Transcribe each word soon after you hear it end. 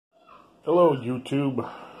Hello YouTube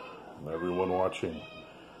and everyone watching.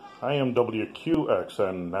 I am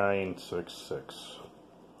WQXN966,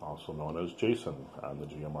 also known as Jason on the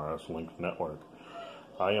GMRS Linked network.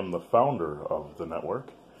 I am the founder of the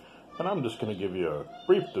network, and I'm just going to give you a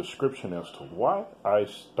brief description as to why I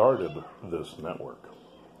started this network.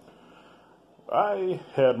 I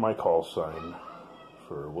had my call sign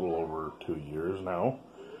for a little over 2 years now,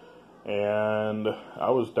 and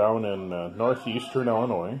I was down in northeastern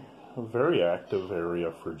Illinois, a very active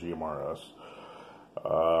area for GMRS.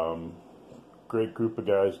 Great group of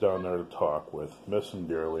guys down there to talk with. Miss them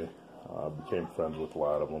dearly. Became friends with a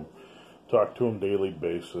lot of them. Talked to them daily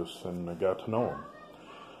basis, and I got to know them.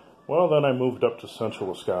 Well, then I moved up to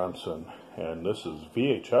central Wisconsin, and this is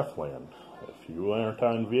VHF land. If you aren't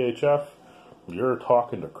on VHF, you're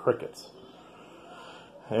talking to crickets.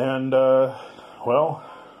 And, well,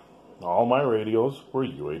 all my radios were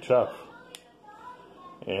UHF.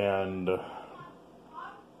 And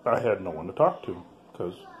I had no one to talk to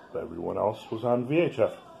because everyone else was on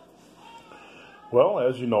VHF. Well,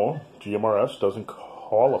 as you know, GMRS doesn't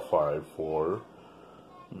qualify for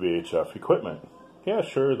VHF equipment. Yeah,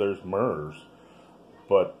 sure, there's MIRS,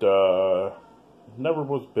 but never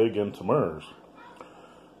was big into MIRS.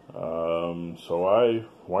 So I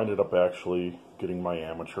winded up actually getting my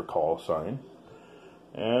amateur call sign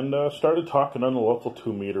and started talking on the local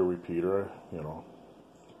 2-meter repeater,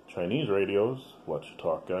 Chinese radios let you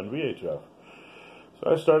talk on VHF. So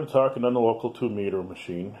I started talking on the local 2-meter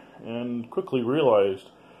machine and quickly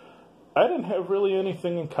realized I didn't have really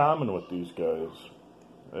anything in common with these guys,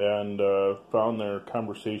 and found their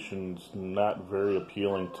conversations not very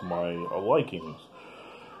appealing to my likings.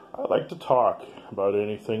 I like to talk about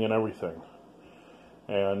anything and everything,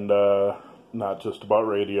 and not just about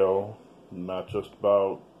radio, not just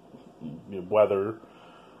about weather.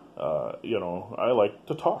 I like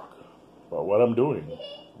to talk about what I'm doing,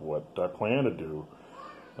 what I plan to do,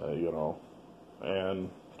 and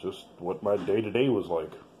just what my day-to-day was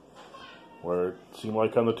like. Where it seemed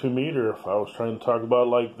like on the 2-meter, if I was trying to talk about it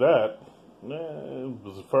like that, it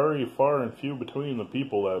was very far and few between the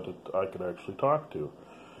people that I could actually talk to.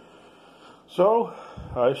 So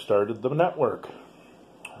I started the network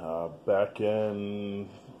back in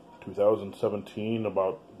 2017,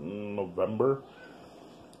 about November.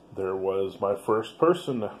 There was my first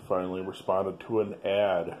person that finally responded to an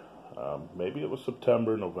ad. Maybe it was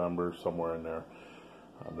September, November, somewhere in there.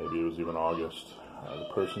 Maybe it was even August. The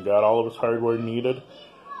person got all of his hardware needed,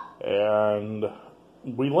 and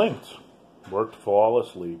we linked. Worked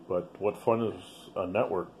flawlessly, but what fun is a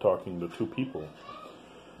network talking to two people?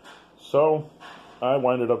 So I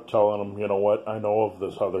winded up telling him, you know what, I know of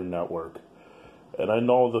this other network, and I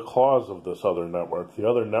know the clause of this other network. The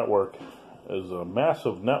other network is a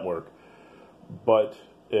massive network, but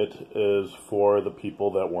it is for the people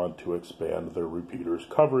that want to expand their repeater's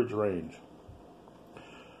coverage range.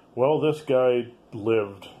 Well, this guy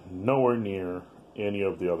lived nowhere near any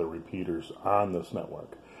of the other repeaters on this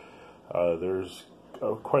network. There's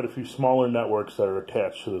quite a few smaller networks that are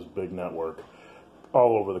attached to this big network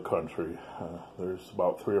all over the country. There's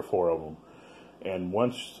about 3 or 4 of them. And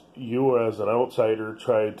once you as an outsider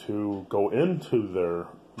tried to go into their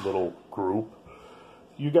little group,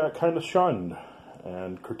 you got kind of shunned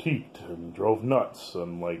and critiqued and drove nuts,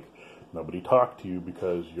 and nobody talked to you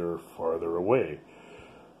because you're farther away.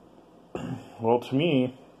 Well, to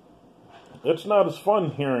me, it's not as fun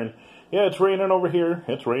hearing, yeah, it's raining over here,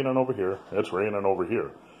 it's raining over here, it's raining over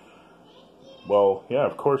here. Well, yeah,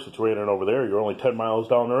 of course it's raining over there, you're only 10 miles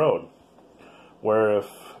down the road. Where if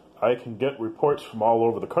I can get reports from all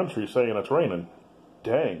over the country saying it's raining,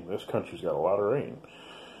 dang, this country's got a lot of rain.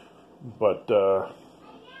 But,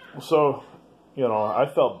 so, I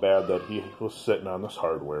felt bad that he was sitting on this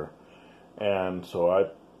hardware, and so I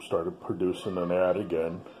started producing an ad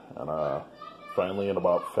again, and finally in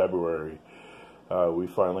about February, we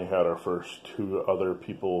finally had our first 2 other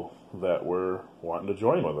people that were wanting to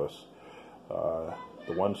join with us.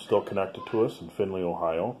 The one's still connected to us in Findlay,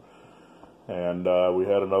 Ohio, and we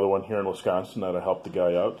had another one here in Wisconsin that I helped the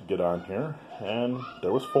guy out to get on here, and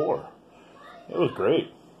there was 4. It was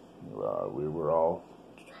great. We were all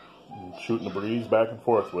shooting the breeze back and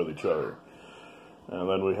forth with each other. And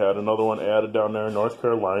then we had another one added down there in North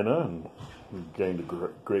Carolina, and we gained a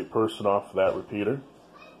great person off that repeater.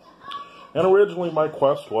 And originally my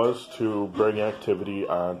quest was to bring activity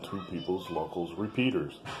onto people's locals'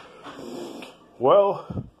 repeaters. Well,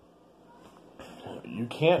 you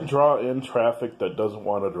can't draw in traffic that doesn't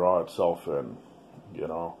want to draw itself in,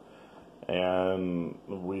 And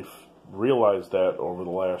we've realized that over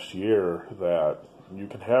the last year that you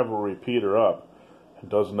can have a repeater up, It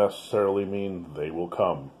doesn't necessarily mean they will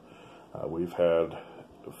come. We've had,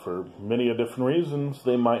 for many different reasons,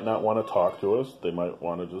 they might not want to talk to us. They might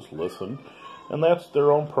want to just listen, and that's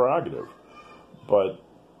their own prerogative. But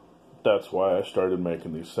that's why I started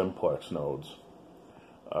making these simplex nodes.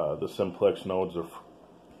 The simplex nodes are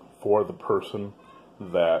for the person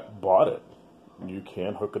that bought it. You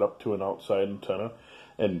can hook it up to an outside antenna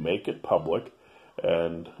and make it public.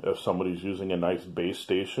 And if somebody's using a nice base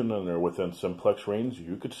station and they're within simplex range,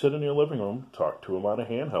 you could sit in your living room, talk to them on a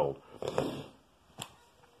handheld.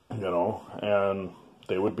 You know, and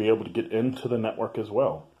they would be able to get into the network as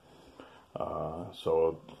well.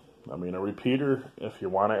 So, I mean, a repeater, if you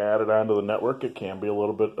want to add it onto the network, it can be a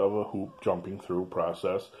little bit of a hoop jumping through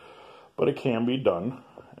process, but it can be done.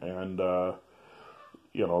 And,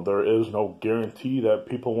 you know, there is no guarantee that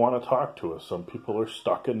people want to talk to us. Some people are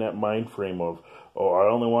stuck in that mind frame of, oh,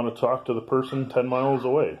 I only want to talk to the person 10 miles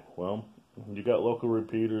away. Well, you got local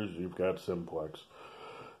repeaters, you've got simplex.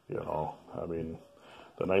 You know, I mean,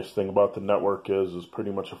 the nice thing about the network is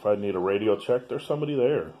pretty much if I need a radio check, there's somebody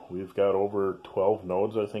there. We've got over 12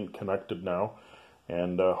 nodes, I think, connected now,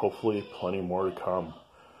 and hopefully plenty more to come.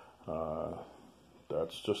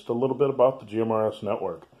 That's just a little bit about the GMRS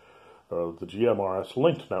network, or the GMRS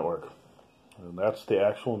Linked network. And that's the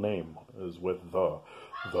actual name, is with the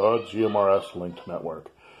GMRS Linked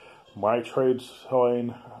network. My trade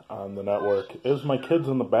sign on the network is my kids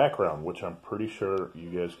in the background, which I'm pretty sure you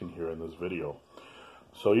guys can hear in this video.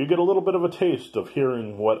 So you get a little bit of a taste of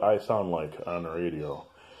hearing what I sound like on the radio.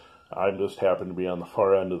 I just happen to be on the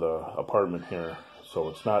far end of the apartment here, so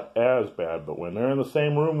it's not as bad, but when they're in the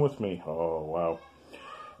same room with me, oh wow.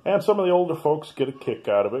 And some of the older folks get a kick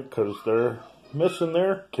out of it because they're missing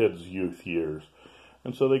their kids' youth years,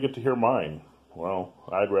 and so they get to hear mine. Well,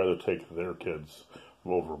 I'd rather take their kids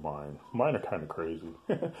over mine. Mine are kind of crazy,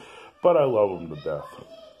 but I love them to death.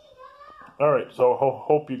 Alright, so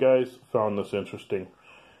hope you guys found this interesting.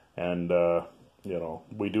 And, you know,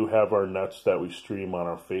 we do have our nets that we stream on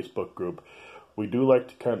our Facebook group. We do like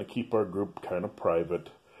to kind of keep our group kind of private.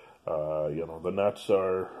 You know, the nets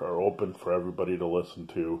are open for everybody to listen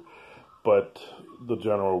to, but the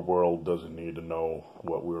general world doesn't need to know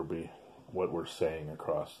what we're saying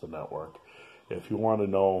across the network. If you want to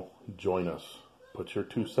know, join us. Put your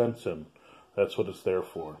 2 cents in. That's what it's there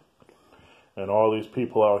for. And all these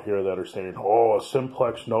people out here that are saying, oh, a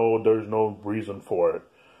simplex node, there's no reason for it.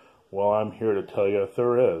 Well, I'm here to tell you if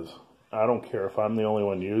there is. I don't care if I'm the only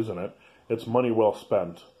one using it. It's money well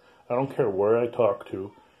spent. I don't care where I talk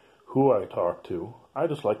to, who I talk to. I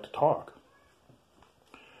just like to talk.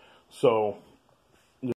 So,